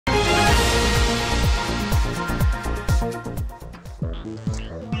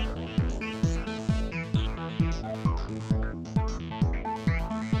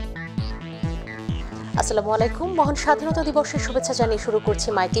আসসালামু আলাইকুম। মহান স্বাধীনতা দিবসের শুভেচ্ছা জানিয়ে শুরু করছি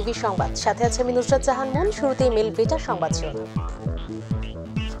myTv সংবাদ। সাথে আছে আমি নুসরাত জাহান মুন। শুরুতেই মিলভিটা সংবাদ শিরোনাম।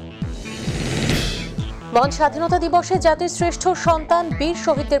 মহান স্বাধীনতা দিবসে জাতির শ্রেষ্ঠ সন্তান বীর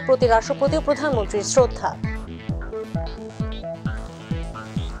শহীদদের প্রতি রাষ্ট্রপতি ও প্রধানমন্ত্রীর শ্রদ্ধা।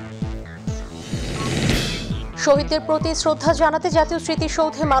 শহীদদের প্রতি শ্রদ্ধা জানাতে জাতীয়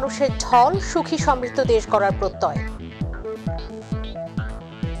স্মৃতিসৌধে মানুষের ঢল, সুখী সমৃদ্ধ দেশ গড়ার প্রত্যয়।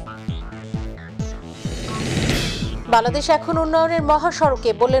 বাংলাদেশ এখন উন্নয়নের মহাসড়কে,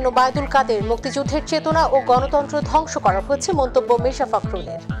 বললেন ওবায়দুল কাদের। মুক্তিযুদ্ধের চেতনা ও গণতন্ত্র ধ্বংস করা হচ্ছে, মন্তব্য মির্জা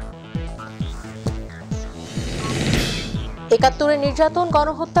ফখরুলের। ৭১-এর নির্যাতন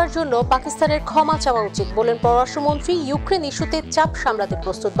গণহত্যার জন্য পাকিস্তানের ক্ষমা চাওয়া উচিত, বললেন পররাষ্ট্রমন্ত্রী। ইউক্রেন ইস্যুতে চাপ সামলাতে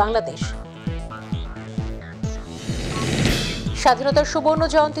প্রস্তুত বাংলাদেশ। স্বাধীনতার সুবর্ণ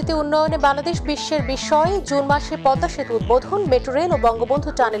জয়ন্তীতে উন্নয়নে বাংলাদেশ বিশ্বের বিস্ময়। জুন মাসে পদ্মা সেতু উদ্বোধন, মেট্রো রেল ও বঙ্গবন্ধু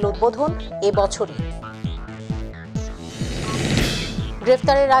টানেল উদ্বোধন এবছরই।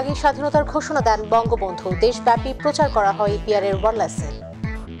 গ্রেফতারের আগে স্বাধীনতার ঘোষণা দেন বঙ্গবন্ধু। দেশব্যাপী প্রচার করা হয় ইপিআর এর ওয়ারলেসে।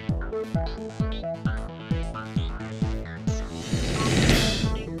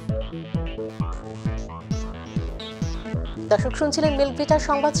 দর্শক শুনছিলেন মিলভিটার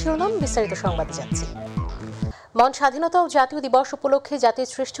সংবাদ শিরোনাম, বিস্তারিত সংবাদে যাচ্ছি। মহান স্বাধীনতা ও জাতীয় দিবস উপলক্ষে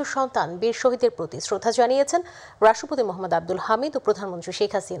জাতির শ্রেষ্ঠ সন্তান বীর শহীদের প্রতি শ্রদ্ধা জানিয়েছেন রাষ্ট্রপতি মোহাম্মদ আব্দুল হামিদ ও প্রধানমন্ত্রী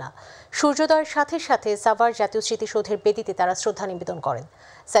শেখ হাসিনা। সূর্যোদয়ের সাথে সাথে সাভার জাতীয় স্মৃতিসৌধের বেদিতে তারা শ্রদ্ধা নিবেদন করেন।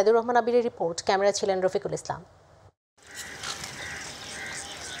 সাইদুর রহমান আবিরের রিপোর্ট, ক্যামেরা ছিলেন রফিকুল ইসলাম।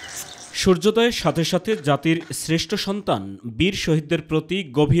 সূর্যোদয়ের সাথে সাথে জাতির শ্রেষ্ঠ সন্তান বীর শহীদদের প্রতি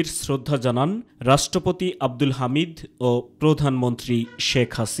গভীর শ্রদ্ধা জানান রাষ্ট্রপতি আব্দুল হামিদ ও প্রধানমন্ত্রী শেখ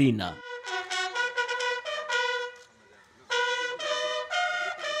হাসিনা।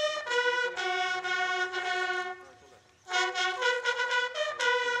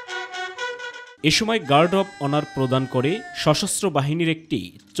 এ সময় গার্ড অব অনার প্রদান করে সশস্ত্র বাহিনীর একটি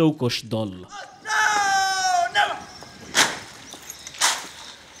চৌকস দল।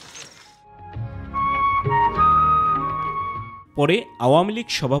 পরে আওয়ামী লীগ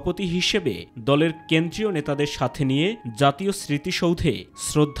সভাপতি হিসেবে দলের কেন্দ্রীয় নেতাদের সাথে নিয়ে জাতীয় স্মৃতিসৌধে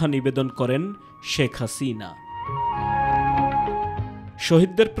শ্রদ্ধা নিবেদন করেন শেখ হাসিনা।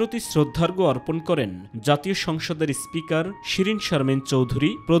 শহীদদের প্রতি শ্রদ্ধার্ঘ্য অর্পণ করেন জাতীয় সংসদের স্পিকার শিরিন শারমিন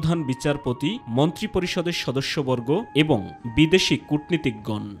চৌধুরী, প্রধান বিচারপতি, মন্ত্রিপরিষদের সদস্যবর্গ এবং বিদেশি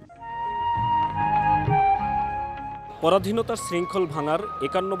কূটনীতিকগণ। পরাধীনতার শৃঙ্খল ভাঙার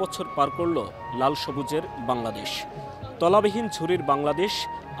 ৫১ বছর পার করল লাল সবুজের বাংলাদেশ। তলাবিহীন ঝুড়ির বাংলাদেশ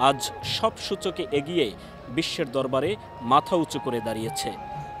আজ সব সূচকে এগিয়ে বিশ্বের দরবারে মাথা উঁচু করে দাঁড়িয়েছে।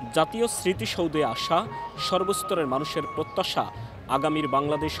 জাতীয় স্মৃতিসৌধে আসা সর্বস্তরের মানুষের প্রত্যাশা আগামীর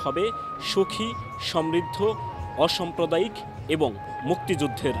বাংলাদেশ হবে সুখী, সমৃদ্ধ, অসাম্প্রদায়িক এবং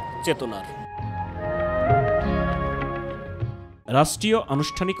মুক্তিযুদ্ধের চেতনার। রাষ্ট্রীয়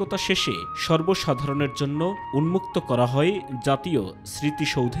আনুষ্ঠানিকতা শেষে সর্বসাধারণের জন্য উন্মুক্ত করা হয় জাতীয়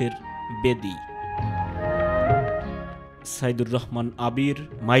স্মৃতিসৌধের বেদি। সাইদুর রহমান আবির,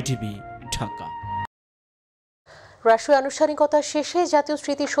 myTv, ঢাকা। রাষ্ট্রীয় আনুষ্ঠানিকতা শেষে জাতীয়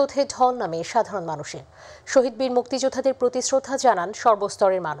স্মৃতিসৌধে ঢল নামে সাধারণ মানুষের। শহীদ বীর মুক্তিযোদ্ধাদের প্রতি শ্রদ্ধা জানান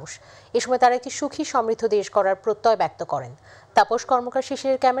সর্বস্তরের মানুষ। এ সময় তারা একটি সুখী সমৃদ্ধ দেশ গড়ার প্রত্যয় ব্যক্ত করেন। তাপস কর্মকার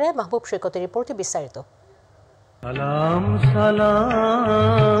শিশিরের ক্যামেরায় মাহবুব সৈকতের রিপোর্টে বিস্তারিত। সালাম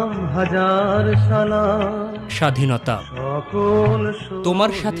সালাম হাজার সালাম। স্বাধীনতা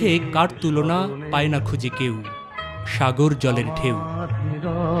তোমার সাথে কার তুলনা পায় না খুঁজে কেউ, সাগর জলের ঢেউ।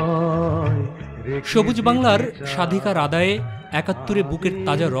 সবুজ বাংলার স্বাধিকার আদায়ে ৭১-এ বুকের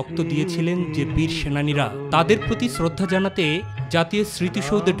তাজা রক্ত দিয়েছিলেন যে বীর সেনানীরা, তাদের প্রতি শ্রদ্ধা জানাতে জাতীয়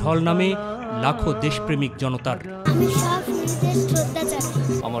স্মৃতিসৌধে ঢল নামে লাখো দেশপ্রেমিক জনতার।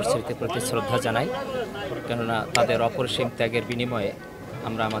 অমর স্মৃতির প্রতি শ্রদ্ধা জানাই, কেননা তাদের অপরিসীম ত্যাগের বিনিময়ে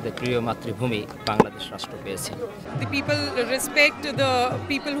আমরা আমাদের প্রিয় মাতৃভূমি বাংলাদেশ রাষ্ট্র পেয়েছি। The people respect the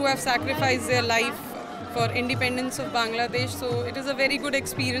people who have sacrificed their life for independence of Bangladesh, so it is a very good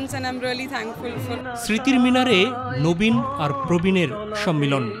experience and I'm really thankful for. স্মৃতির মিনারে নবীন আর প্রবীণের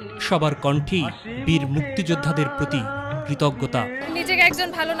সম্মিলন, সবার কণ্ঠেই বীর মুক্তিযোদ্ধাদের প্রতি কৃতজ্ঞতা। নিজেকে একজন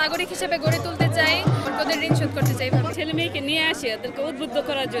ভালো নাগরিক হিসেবে গড়ে তুলতে চাই, ওদের ঋণ শোধ করতে চাই। ছেলে মেয়েকে নিয়ে আসি ওদেরকে উদ্বুদ্ধ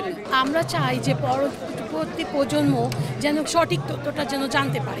করার জন্য। আমরা চাই যে পরবর্তী প্রজন্ম যেন সঠিক তথ্যটা যেন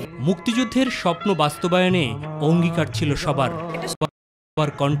জানতে পারে। মুক্তিযুদ্ধের স্বপ্ন বাস্তবায়নে অঙ্গীকার ছিল সবার।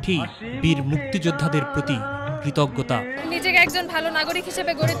 কণ্ঠী বীর মুক্তিযোদ্ধাদের প্রতি কৃতজ্ঞতা। নিজেকে একজন ভালো নাগরিক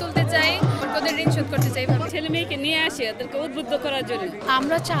হিসেবে গড়ে তুলতে চাই, ওদের ঋণ শোধ করতে চাই। ছেলে মেয়েকে নিয়ে আসি ওদেরকে উদ্বুদ্ধ করার জন্য।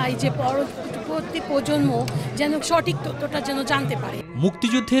 আমরা চাই যে পরবর্তী প্রজন্ম যেন সঠিক তথ্যটা যেন জানতে পারে।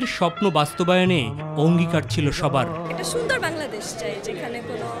 মুক্তিযুদ্ধের স্বপ্ন বাস্তবায়নে অঙ্গীকার ছিল সবার। একটা সুন্দর বাংলাদেশ চাই, যেখানে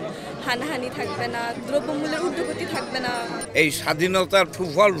কোনো হানাহানি থাকবে না, দ্রব্যমূল্যের ঊর্ধ্বগতি থাকবে না। এই স্বাধীনতার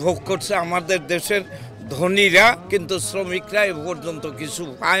সুফল ভোগ করছে আমাদের দেশের ধনীরা, কিন্তু শ্রমিকরা এ পর্যন্ত কিছু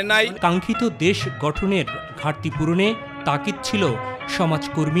পায় নাই। কাঙ্ক্ষিত দেশ গঠনের ঘাটতি পূরণে তাকিদ ছিল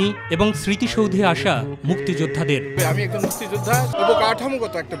সমাজকর্মী এবং স্মৃতিসৌধে আসা মুক্তিযোদ্ধাদের। আমি একজন মুক্তিযোদ্ধা,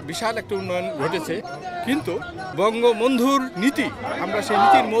 অবকাঠামোগত একটা বিশাল একটা উন্নয়ন ঘটেছে, কিন্তু বঙ্গবন্ধুর নীতি, আমরা সেই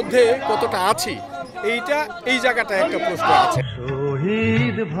নীতির মধ্যে কতটা আছি এই জায়গাটা একটা প্রশ্ন আছে।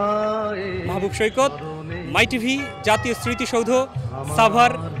 মাহবুব সৈকত, মাইটিভি, জাতীয় স্মৃতিসৌধ,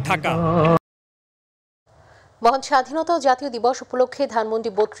 সাভার, ঢাকা। মহান স্বাধীনতা ও জাতীয় দিবস উপলক্ষে ধানমন্ডি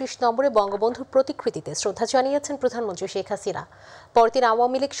 ৩২ নম্বরে বঙ্গবন্ধুর প্রতিকৃতিতে শ্রদ্ধা জানিয়েছেন প্রধানমন্ত্রী শেখ হাসিনা। পরে তিনি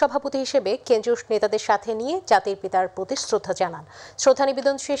আওয়ামী লীগ সভাপতি হিসেবে কেন্দ্রীয় নেতাদের সাথে নিয়ে জাতির পিতার প্রতি শ্রদ্ধা জানান। শ্রদ্ধা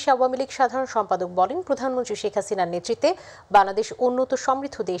নিবেদন শেষে আওয়ামী লীগ সাধারণ সম্পাদক বলেন, প্রধানমন্ত্রী শেখ হাসিনার নেতৃত্বে বাংলাদেশ উন্নত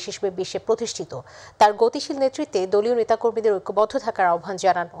সমৃদ্ধ দেশ হিসেবে বিশ্বে প্রতিষ্ঠিত। তার গতিশীল নেতৃত্বে দলীয় নেতাকর্মীদের ঐক্যবদ্ধ থাকার আহ্বান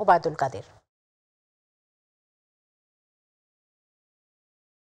জানান ওবায়দুল কাদের।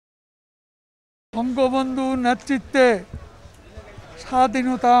 বঙ্গবন্ধুর নেতৃত্বে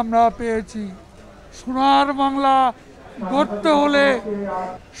স্বাধীনতা আমরা পেয়েছি। সোনার বাংলা গড়তে হলে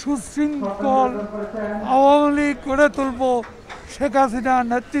সুশৃঙ্খল আওয়ামী লীগ গড়ে তুলব শেখ হাসিনার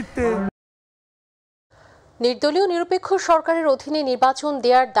নেতৃত্বে। নির্দলীয় নিরপেক্ষ সরকারের অধীনে নির্বাচন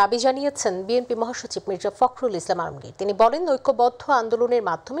দেওয়ার দাবি জানিয়েছেন বিএনপি মহাসচিব মির্জা ফখরুল ইসলাম আলমগীর। তিনি বলেন, ঐক্যবদ্ধ আন্দোলনের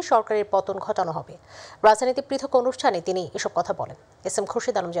মাধ্যমে সরকারের পতন ঘটানো হবে। রাজধানীতে পৃথক অনুষ্ঠানে তিনি এসব কথা বলেন। এস এম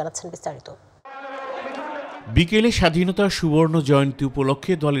খুরশিদ আলম জানাচ্ছেন বিস্তারিত। বিকেলে স্বাধীনতার সুবর্ণ জয়ন্তী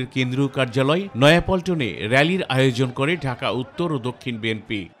উপলক্ষে দলের কেন্দ্রীয় কার্যালয় নয়াপল্টনে র্যালির আয়োজন করে ঢাকা উত্তর ও দক্ষিণ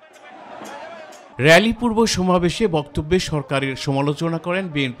বিএনপি। র্যালি পূর্ব সমাবেশে বক্তব্যে সরকারের সমালোচনা করেন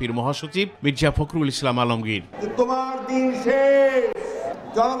বিএনপির মহাসচিব মির্জা ফখরুল ইসলাম আলমগীর। তোমার দিন শেষ,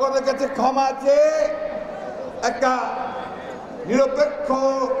 জনগণের কাছে ক্ষমা চেয়ে একটা নিরপেক্ষ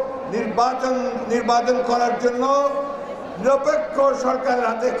নির্বাচন করার জন্য নিরপেক্ষ সরকারের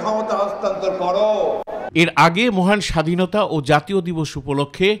হাতে ক্ষমতা হস্তান্তর করো। এর আগে মহান স্বাধীনতা ও জাতীয় দিবস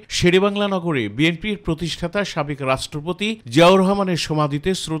উপলক্ষে শেরেবাংলা নগরে বিএনপির প্রতিষ্ঠাতা সাবেক রাষ্ট্রপতি জিয়াউর রহমানের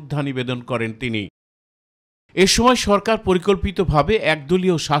সমাধিতে শ্রদ্ধা নিবেদন করেন তিনি। এ সময় সরকার পরিকল্পিতভাবে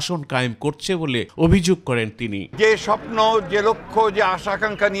একদলীয় শাসন কায়েম করছে বলে অভিযোগ করেন তিনি। যে স্বপ্ন, যে লক্ষ্য, যে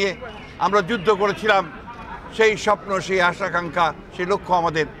আশাকাঙ্ক্ষা নিয়ে আমরা যুদ্ধ করেছিলাম, সেই স্বপ্ন, সেই আশাকাঙ্ক্ষা, সেই লক্ষ্য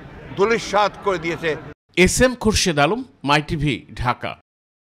আমাদের ধূলিসাৎ করে দিয়েছে। S M Khurshid Alam, MyTV, Dhaka.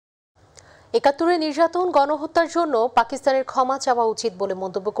 ৭১ নির্যাতন গণহত্যার জন্য পাকিস্তানের ক্ষমা চাওয়া উচিত বলে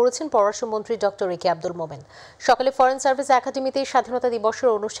মন্তব্য করেছেন পররাষ্ট্রমন্ত্রী ডক্টর এ কে আব্দুল মোমেন। সকালে ফরেন সার্ভিস একাডেমিতে স্বাধীনতা দিবসের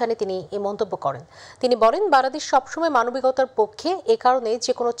অনুষ্ঠানে তিনি এই মন্তব্য করেন। তিনি বলেন, বাংলাদেশ সবসময় মানবিকতার পক্ষে, এ কারণে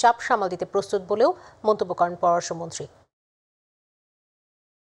যে কোনো চাপ সামাল দিতে প্রস্তুত বলেও মন্তব্য করেন পররাষ্ট্রমন্ত্রী।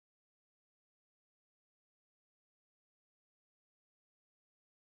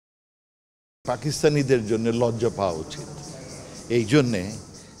 পাকিস্তানিদের জন্য লজ্জা পাওয়া উচিত, এই জন্যে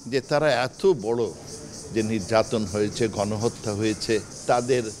যে তারা এত বড় যে নির্যাতন হয়েছে, গণহত্যা হয়েছে,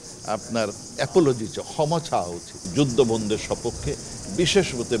 তাদের আপনার অ্যাপোলজি, ক্ষমা চাওয়া উচিত। যুদ্ধবন্ধের সপক্ষে,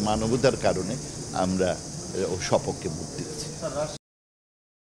 বিশেষত মানবতার কারণে আমরা সপক্ষে ভোট দিচ্ছি।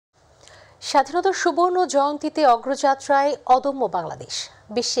 স্বাধীনতার সুবর্ণ জয়ন্তীতে অগ্রযাত্রায় অদম্য বাংলাদেশ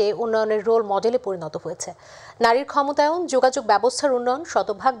বিশ্বে উন্নয়নের রোল মডেলে পরিণত হয়েছে। নারীর ক্ষমতায়ন, যোগাযোগ ব্যবস্থার উন্নয়ন,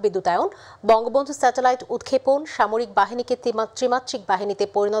 শতভাগ বিদ্যুতায়ন, বঙ্গবন্ধু স্যাটেলাইট উৎক্ষেপণ, সামরিক বাহিনীকে ত্রিমাত্রিক বাহিনীতে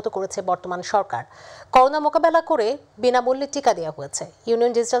পরিণত করেছে বর্তমান সরকার। করোনা মোকাবেলা করে বিনামূল্যে টিকা দেওয়া হয়েছে।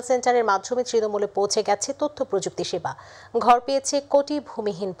 ইউনিয়ন ডিজিটাল সেন্টারের মাধ্যমে তৃণমূলে পৌঁছে গেছে তথ্য প্রযুক্তি সেবা। ঘর পেয়েছে কোটি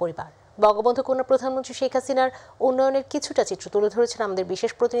ভূমিহীন পরিবার। বঙ্গবন্ধু কন্যা প্রধানমন্ত্রী শেখ হাসিনার উন্নয়নের কিছুটা চিত্র তুলে ধরেছেন আমাদের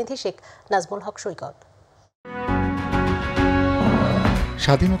বিশেষ প্রতিনিধি শেখ নাজমুল হক সৈকত।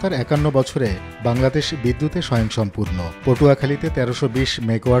 স্বাধীনতার ৫১ বছরে বাংলাদেশ বিদ্যুতে স্বয়ংসম্পূর্ণ। পটুয়াখালীতে ১৩২০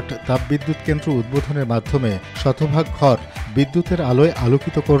 মেগাওয়াট তাপবিদ্যুৎ কেন্দ্র উদ্বোধনের মাধ্যমে শতভাগ ঘর বিদ্যুতের আলোয়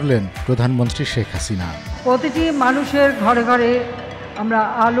আলোকিত করলেন প্রধানমন্ত্রী শেখ হাসিনা। প্রতিটি মানুষের ঘরে ঘরে আমরা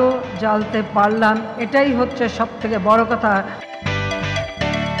আলো জ্বালতে পারলাম, এটাই হচ্ছে সবথেকে বড় কথা।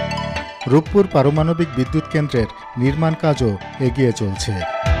 রূপপুর পারমাণবিক বিদ্যুৎ কেন্দ্রের নির্মাণ কাজও এগিয়ে চলছে।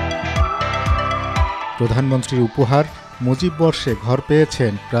 প্রধানমন্ত্রীর উপহার, মুজিব বর্ষে ঘর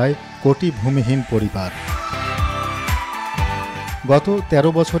পেয়েছেন প্রায় কোটি ভূমিহীন পরিবার। গত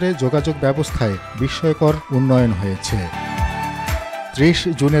 ১৩ বছরে যোগাযোগ ব্যবস্থায় বিস্ময়কর উন্নয়ন হয়েছে। ৩০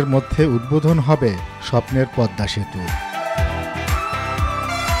 জুনের মধ্যে উদ্বোধন হবে স্বপ্নের পদ্মা সেতু।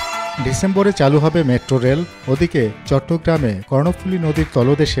 ডিসেম্বরে চালু হবে মেট্রো রেল। ওদিকে চট্টগ্রামে কর্ণফুলী নদীর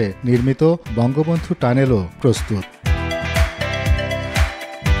তলদেশে নির্মিত বঙ্গবন্ধু টানেলও প্রস্তুত।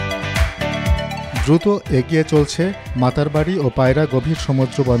 দ্রুত এগিয়ে চলছে মাতারবাড়ি ও পায়রা গভীর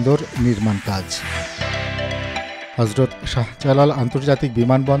সমুদ্র বন্দর নির্মাণ কাজ। হজরত শাহজালাল আন্তর্জাতিক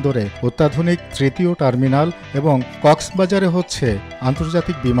বিমানবন্দরে অত্যাধুনিক তৃতীয় টার্মিনাল এবং কক্সবাজারে হচ্ছে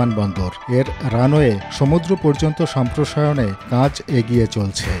আন্তর্জাতিক বিমানবন্দর। এর রানওয়ে সমুদ্র পর্যন্ত সম্প্রসারণে কাজ এগিয়ে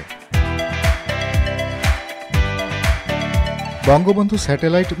চলছে। বঙ্গবন্ধু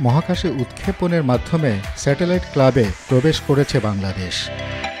স্যাটেলাইট মহাকাশে উৎক্ষেপণের মাধ্যমে স্যাটেলাইট ক্লাবে প্রবেশ করেছে বাংলাদেশ।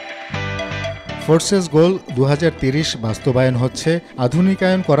 ফোর্সেস গোল 2030 বাস্তবায়ন হচ্ছে,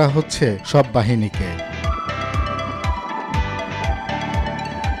 আধুনিকায়ন করা হচ্ছে সব বাহিনীকে।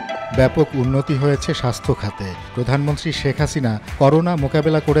 ব্যাপক উন্নতি হয়েছে স্বাস্থ্য খাতে। প্রধানমন্ত্রী শেখ হাসিনা করোনা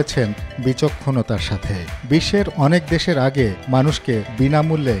মোকাবেলা করেছেন বিচক্ষণতার সাথে। বিশ্বের অনেক দেশের আগে মানুষকে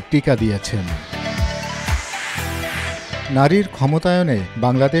বিনামূল্যে টিকা দিয়েছেন। নারীর ক্ষমতায়নে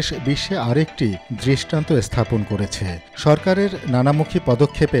বাংলাদেশ বিশ্বে আরেকটি দৃষ্টান্ত স্থাপন করেছে। সরকারের নানামুখী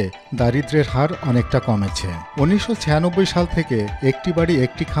পদক্ষেপে দারিদ্র্যের হার অনেকটা কমেছে। 1996 সাল থেকে একটি বাড়ি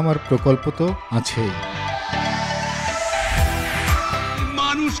একটি খামার প্রকল্প তো আছেই।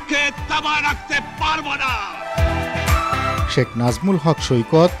 মানুষকে দাবা রাখতে পারবো না। শেখ নাজমুল হক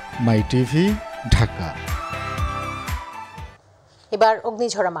সৈকত, myTv, ঢাকা। এবার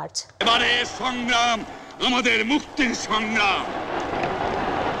অগ্নিঝরা মার্চ। এবারে সংগ্রাম আমাদের মুক্তির সংগ্রাম,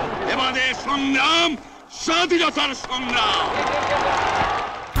 এবারে সংগ্রাম স্বাধীনতার সংগ্রাম।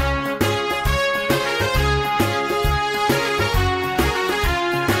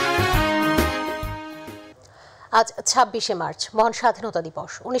 আজ 26শে মার্চ, মহান স্বাধীনতা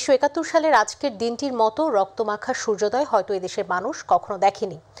দিবস। 1971 সালের আজকের দিনটির মতো রক্তমাখা সূর্যোদয় হয়তো এদেশের মানুষ কখনো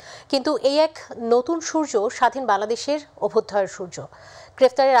দেখেনি, কিন্তু এই এক নতুন সূর্য স্বাধীন বাংলাদেশের অভ্যুদয়ের সূর্য।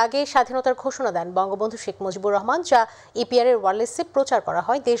 গ্রেফতারের আগে স্বাধীনতার ঘোষণা দেন বঙ্গবন্ধু শেখ মুজিবুর রহমান, যা ইপিআরের ওয়ারলেসে প্রচার করা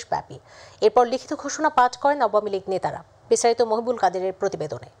হয় দেশব্যাপী। এরপর লিখিত ঘোষণা পাঠ করেন আওয়ামী লীগ নেতারা। বিস্তারিত মহিবুল কাদেরের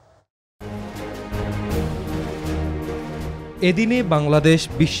প্রতিবেদনে। এদিনে বাংলাদেশ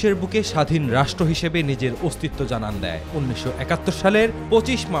বিশ্বের বুকে স্বাধীন রাষ্ট্র হিসেবে নিজের অস্তিত্ব জানান দেয়। 1971 সালের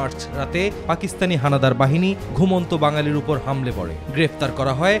 25 মার্চ রাতে পাকিস্তানি হানাদার বাহিনী ঘুমন্ত বাঙালির উপর হামলে পড়ে। গ্রেফতার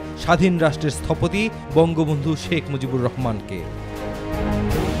করা হয় স্বাধীন রাষ্ট্রের স্থপতি বঙ্গবন্ধু শেখ মুজিবুর রহমানকে।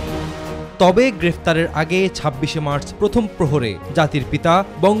 তবে গ্রেফতারের আগে 26শে মার্চ প্রথম প্রহরে জাতির পিতা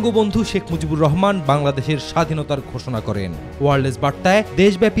বঙ্গবন্ধু শেখ মুজিবুর রহমান বাংলাদেশের স্বাধীনতার ঘোষণা করেন। ওয়ারলেস বার্তায়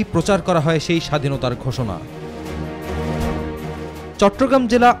দেশব্যাপী প্রচার করা হয় সেই স্বাধীনতার ঘোষণা। চট্টগ্রাম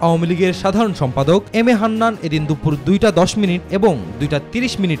জেলা আওয়ামী লীগের সাধারণ সম্পাদক এম এ হান্নান এদিন দুপুর 2:10 এবং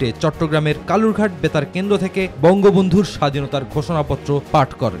 2:30 চট্টগ্রামের কালুরঘাট বেতার কেন্দ্র থেকে বঙ্গবন্ধুর স্বাধীনতার ঘোষণাপত্র পাঠ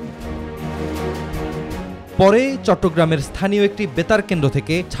করেন। পরে চট্টগ্রামের স্থানীয় একটি বেতার কেন্দ্র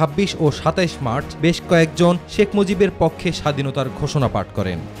থেকে 26 ও 27 মার্চ বেশ কয়েকজন শেখ মুজিবের পক্ষে স্বাধীনতার ঘোষণা পাঠ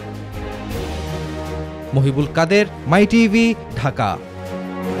করেন। মহিবুল কাদের, myTv, ঢাকা।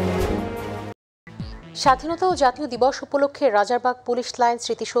 স্বাধীনতা ও জাতীয় দিবস উপলক্ষে রাজারবাগ পুলিশ লাইন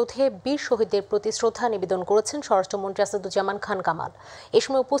স্মৃতিসৌধে বীর শহীদদের প্রতি শ্রদ্ধা নিবেদন করেছেন স্বরাষ্ট্রমন্ত্রী আসাদুজ্জামান খান কামাল। এ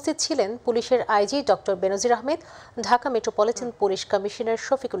সময় উপস্থিত ছিলেন পুলিশের আইজি ডক্টর বেনজির Ahmed, Dhaka metropolitan police commissioner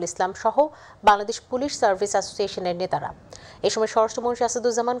Shafiqul Islam সহ বাংলাদেশ পুলিশ সার্ভিস অ্যাসোসিয়েশনের নেতারা। এ সময় স্বরাষ্ট্রমন্ত্রী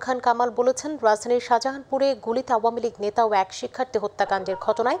আসাদুজ্জামান খান কামাল বলেছেন, রাজধানীর শাহজাহানপুরে গুলিতে আওয়ামী লীগ নেতা ও এক শিক্ষার্থী হত্যাকাণ্ডের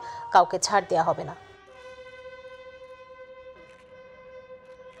ঘটনায় কাউকে ছাড় দেওয়া হবে না।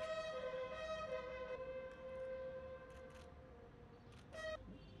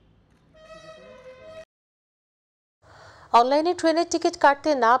 অনলাইনে ট্রেনের টিকিট কাটতে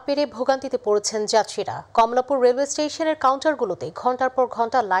না পেরে ভোগান্তিতে পড়েছেন যাত্রীরা। কমলাপুর রেলওয়ে স্টেশনের কাউন্টারগুলোতে ঘণ্টার পর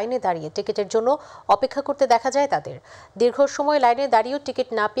ঘণ্টা লাইনে দাঁড়িয়ে টিকিটের জন্য অপেক্ষা করতে দেখা যায় তাদের। দীর্ঘ সময় লাইনে দাঁড়িয়েও টিকিট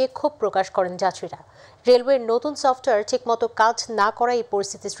না পেয়ে ক্ষোভ প্রকাশ করেন যাত্রীরা। রেলওয়ের নতুন সফটওয়্যার ঠিকমতো কাজ না করায় এই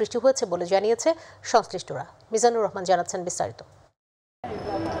পরিস্থিতি সৃষ্টি হয়েছে বলে জানিয়েছে সংশ্লিষ্টরা। মিজানুর রহমান জানাচ্ছেন বিস্তারিত।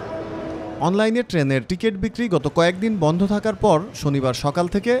 অনলাইনে ট্রেনের টিকিট বিক্রি গত কয়েকদিন বন্ধ থাকার পর শনিবার সকাল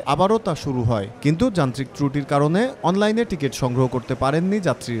থেকে আবারও তা শুরু হয়, কিন্তু যান্ত্রিক ত্রুটির কারণে অনলাইনে টিকিট সংগ্রহ করতে পারেননি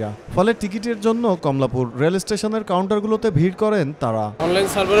যাত্রীরা। ফলে টিকিটের জন্য কমলাপুর রেল স্টেশনের কাউন্টারগুলোতে ভিড় করেন তারা। অনলাইন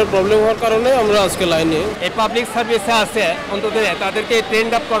সার্ভারের প্রবলেম হওয়ার কারণে আমরা আজকে লাইনে। এই পাবলিক সার্ভিসে আছে, অন্তত তাদেরকে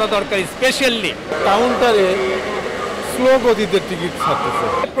ট্রেন্ড আপ করা দরকার। স্পেশালি কাউন্টারে স্লো গতিতে টিকিট ছাড়তেছে।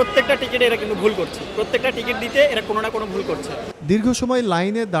 প্রত্যেকটা টিকিটে এরা কিন্তু ভুল করছে, প্রত্যেকটা টিকিট দিতে এরা কোনো না কোনো ভুল করছে। দীর্ঘ সময়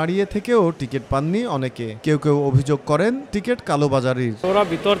লাইনে দাঁড়িয়ে থেকেও টিকিট পাননি অনেকে। কেউ কেউ অভিযোগ করেন টিকিট কালোবাজারির। ওরা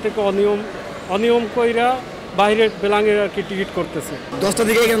ভিতর থেকে অনিয়ম কইরা বাইরে বেলাঙ্গের আর কি টিকিট করতেছে। 10টা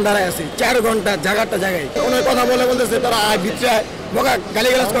দিকে এখানে দাঁড়ায় আছি, 4 ঘন্টা জায়গাটা জায়গায় ওনার কথা বলতেছে, তারা ভিতরে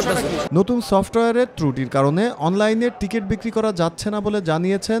গালিগালাজ করতেছে। নতুন সফটওয়্যারের ত্রুটির কারণে অনলাইনে টিকিট বিক্রি করা যাচ্ছে না বলে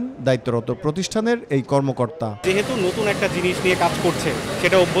জানিয়েছেন দায়িত্বরত প্রতিষ্ঠানের এই কর্মকর্তা। যেহেতু নতুন একটা জিনিস নিয়ে কাজ করছে,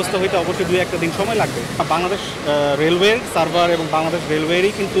 সেটা অভ্যস্ত হইতে অবশ্যই 2-1 দিন সময় লাগবে। বাংলাদেশ রেলওয়ের সার্ভার এবং বাংলাদেশ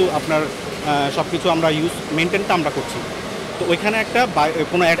রেলওয়েরই কিন্তু আপনার সবকিছু আমরা মেনটেনটা আমরা করছি। তো ওইখানে একটা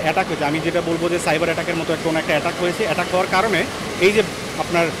কোনো অ্যাটাক হয়েছে, আমি যেটা বলবো যে সাইবার অ্যাটাকের মতো কোনো একটা অ্যাটাক হয়েছে। অ্যাটাক হওয়ার কারণে এই যে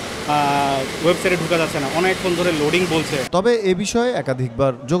আপনার ওয়েবসাইটে ঢোকা যাচ্ছে না, অনেকক্ষণ ধরে লোডিং বলছে। তবে এ বিষয়ে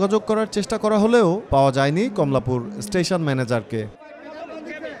একাধিকবার যোগাযোগ করার চেষ্টা করা হলেও পাওয়া যায়নি কমলাপুর স্টেশন ম্যানেজারকে।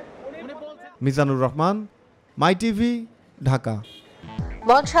 মিজানুর রহমান, মাইটিভি, ঢাকা।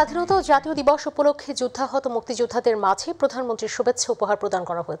 মহান স্বাধীনতা ও জাতীয় দিবস উপলক্ষে যুদ্ধাহত মুক্তিযোদ্ধাদের মাঝে প্রধানমন্ত্রীর শুভেচ্ছা উপহার প্রদান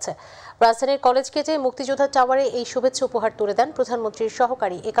করা হয়েছে। রাজধানীর কলেজ গেটে মুক্তিযোদ্ধা টাওয়ারে এই শুভেচ্ছা উপহার তুলে দেন প্রধানমন্ত্রীর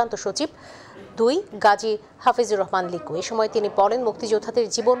সহকারী একান্ত সচিব 2 গাজী হাফিজুর রহমান লিকু। এই সময় তিনি বলেন, মুক্তিযোদ্ধাদের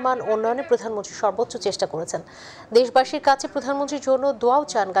জীবনমান উন্নয়নে প্রধানমন্ত্রী সর্বোচ্চ চেষ্টা করেছেন। দেশবাসীর কাছে প্রধানমন্ত্রীর জন্য দোয়াও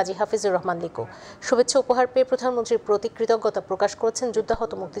চান গাজী হাফিজুর রহমান লিকু। শুভেচ্ছা উপহার পেয়ে প্রধানমন্ত্রীর প্রতি কৃতজ্ঞতা প্রকাশ করেছেন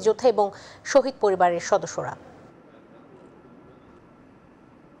যুদ্ধাহত মুক্তিযোদ্ধা এবং শহীদ পরিবারের সদস্যরা।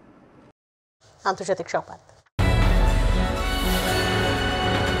 আন্তর্জাতিক সংবাদ।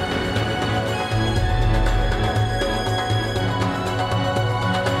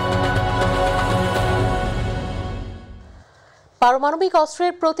 পারমাণবিক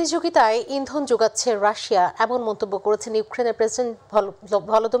অস্ত্রের প্রতিযোগিতায় ইন্ধন যোগাচ্ছে রাশিয়া, এমন মন্তব্য করেছেন ইউক্রেনের প্রেসিডেন্ট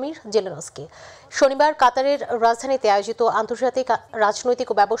ভলোদিমির জেলেনস্কি। শনিবার কাতারের রাজধানীতে আয়োজিত আন্তর্জাতিক রাজনৈতিক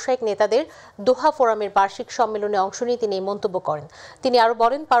ও ব্যবসায়িক নেতাদের দোহা ফোরামের বার্ষিক সম্মেলনে অংশ নিয়ে তিনি এই মন্তব্য করেন। তিনি আরও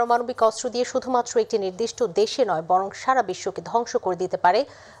বলেন, পারমাণবিক অস্ত্র দিয়ে শুধুমাত্র একটি নির্দিষ্ট দেশে নয়, বরং সারা বিশ্বকে ধ্বংস করে দিতে পারে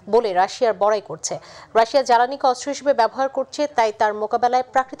বলে রাশিয়ার বড়াই করছে। রাশিয়া জ্বালানিকে অস্ত্র হিসেবে ব্যবহার করছে, তাই তার মোকাবেলায়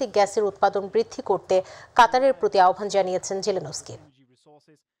প্রাকৃতিক গ্যাসের উৎপাদন বৃদ্ধি করতে কাতারের প্রতি আহ্বান জানিয়েছেন জেলেনস্কি।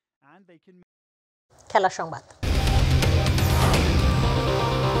 খেলা সংবাদ।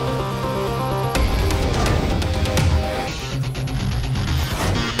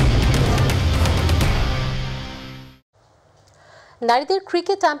 নারীদের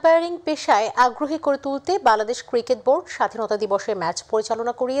ক্রিকেট আম্পায়ারিং পেশায় আগ্রহী করে তুলতে বাংলাদেশ ক্রিকেট বোর্ড স্বাধীনতা দিবসের ম্যাচ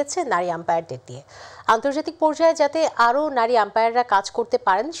পরিচালনা করিয়েছে নারী আম্পায়ারদের দিয়ে। আন্তর্জাতিক পর্যায়ে যাতে আরও নারী আম্পায়াররা কাজ করতে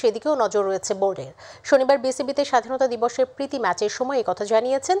পারেন সেদিকেও নজর রয়েছে বোর্ডের। শনিবার বিসিবিতে স্বাধীনতা দিবসের প্রীতি ম্যাচের সময় একথা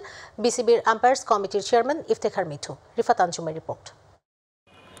জানিয়েছেন বিসিবির আম্পায়ার্স কমিটির chairman Iftekhar Mithu. Rifat আঞ্জুমের report.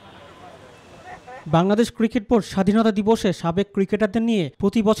 Bangladesh cricket board স্বাধীনতা দিবসে সাবেক ক্রিকেটারদের নিয়ে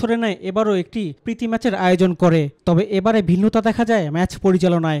প্রতি বছরের ন্যায় এবারও একটি প্রীতি ম্যাচের আয়োজন করে। তবে এবারে ভিন্নতা দেখা যায় ম্যাচ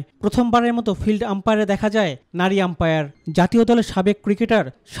পরিচালনায়। প্রথমবারের মতো ফিল্ড আম্পায়ারে দেখা যায় নারী আম্পায়ার। জাতীয় দলের সাবেক ক্রিকেটার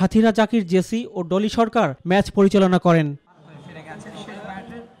সাথীরা জাকির জেসি ও ডলি সরকার ম্যাচ পরিচালনা করেন।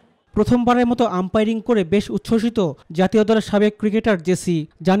 প্রথমবারের মতো আম্পায়ারিং করে বেশ উচ্ছ্বসিত জাতীয় দলের সাবেক ক্রিকেটার জেসি।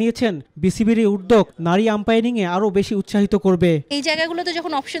 জানিয়েছেন বিসিবির এই উদ্যোগ নারী আম্পায়ারিংয়ে আরও বেশি উৎসাহিত করবে। এই জায়গাগুলোতে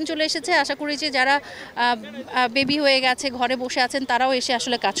যখন অপশন চলে এসেছে, আশা করি যে যারা বেবি হয়ে গেছে, ঘরে বসে আছেন, তারাও এসে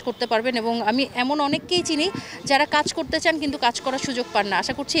আসলে কাজ করতে পারবেন। এবং আমি এমন অনেককেই চিনি যারা কাজ করতে চান কিন্তু কাজ করার সুযোগ পান না।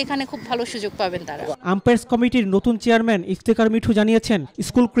 আশা করছি এখানে খুব ভালো সুযোগ পাবেন তারা। আম্পায়ার্স কমিটির নতুন চেয়ারম্যান ইফতেখার মিঠু জানিয়েছেন,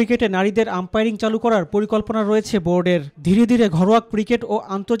 স্কুল ক্রিকেটে নারীদের আম্পায়ারিং চালু করার পরিকল্পনা রয়েছে বোর্ডের। ধীরে ধীরে ঘরোয়া ক্রিকেট ও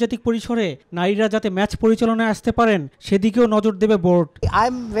আন্তর্জাতিক পরিসরে নারীরা যাতে ম্যাচ পরিচালনায় আসতে পারেন সেদিকেও নজর দেবে board. I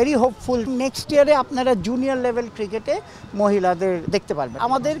am very hopeful next ইয়ারে আপনারা জুনিয়র লেভেল ক্রিকেটে মহিলাদের দেখতে পারবেন।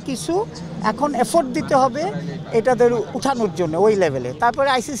 আমাদের কিছু এখন এফোর্ট দিতে হবে এটাদের উঠানোর জন্য ওই লেভেলে, তারপরে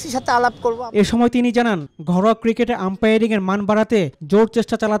আইসিসির সাথে আলাপ করব। এ সময় তিনি জানান, ঘরোয়া ক্রিকেটে আম্পায়ারিং এর মান বাড়াতে জোর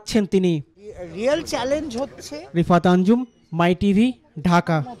চেষ্টা চালাচ্ছেন তিনি। রিয়েল চ্যালেঞ্জ হচ্ছে। রিফাত আঞ্জুম, মাই টিভি,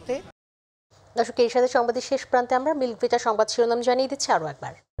 ঢাকা। দর্শক, এর সাথে সংবাদের শেষ প্রান্তে আমরা মিল্কভিটা সংবাদ শিরোনাম জানিয়ে দিচ্ছি আরও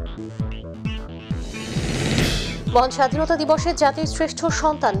একবার। মহান স্বাধীনতা দিবসে জাতির শ্রেষ্ঠ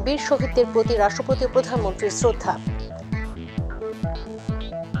সন্তান বীর শহীদদের প্রতি রাষ্ট্রপতি ও প্রধানমন্ত্রীর শ্রদ্ধা।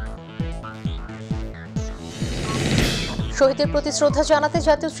 শহীদদের প্রতি শ্রদ্ধা জানাতে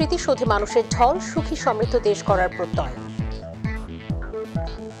জাতীয় স্মৃতিসৌধে মানুষের ঢল, সুখী সমৃদ্ধ দেশ করার প্রত্যয়।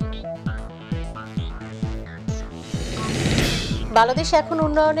 বাংলাদেশ এখন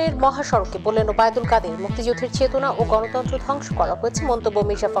উন্নয়নের মহাসড়কে বললেন ওবায়দুল কাদের। মুক্তিযুদ্ধের চেতনা ও গণতন্ত্র ধ্বংস করা হয়েছে, মন্তব্য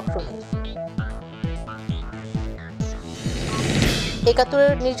মির্জা ফখরুলের।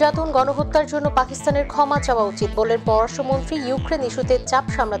 ৭১-এর নির্যাতন গণহত্যার জন্য পাকিস্তানের ক্ষমা চাওয়া উচিত বললেন পররাষ্ট্রমন্ত্রী। ইউক্রেন ইস্যুতে চাপ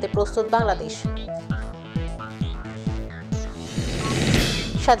সামলাতে প্রস্তুত বাংলাদেশ।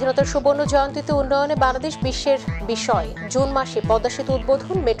 স্বাধীনতার সুবর্ণ জয়ন্তীতে উন্নয়নে বাংলাদেশ বিশ্বের বিষয়। জুন মাসে পদ্মা সেতু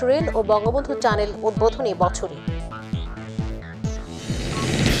উদ্বোধন, মেট্রো রেল ও বঙ্গবন্ধু টানেল উদ্বোধনী বছরে।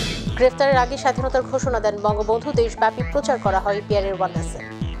 গ্রেফতারের আগে স্বাধীনতার ঘোষণা দেন বঙ্গবন্ধু। দেশব্যাপী প্রচার করা হয় পিয়ারের ওয়ান্ডাসে।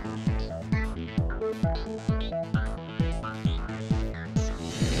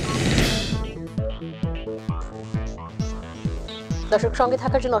 দর্শক সঙ্গে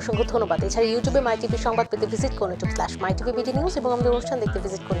থাকার জন্য অসংখ্য ধন্যবাদ। এছাড়া ইউটিউবে mytv সংবাদ পেতে ভিজিট করুন youtube/mytvbd নিউজ এবং আমাদের অনুষ্ঠান দেখতে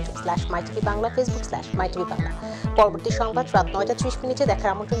ভিজিট করুন youtube/mytv বাংলা, facebook/mytv বাংলা। পরবর্তী সংবাদ রাত 9:30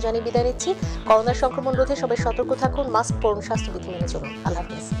 দেখার আমন্ত্রণ জানিয়ে বিদায় নিচ্ছি। করোনা সংক্রমণ রোধে সবাই সতর্ক থাকুন, মাস্ক পরুন, স্বাস্থ্যবিধি মেনে চলুন। আল্লাহ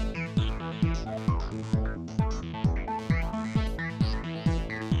হাফেজ।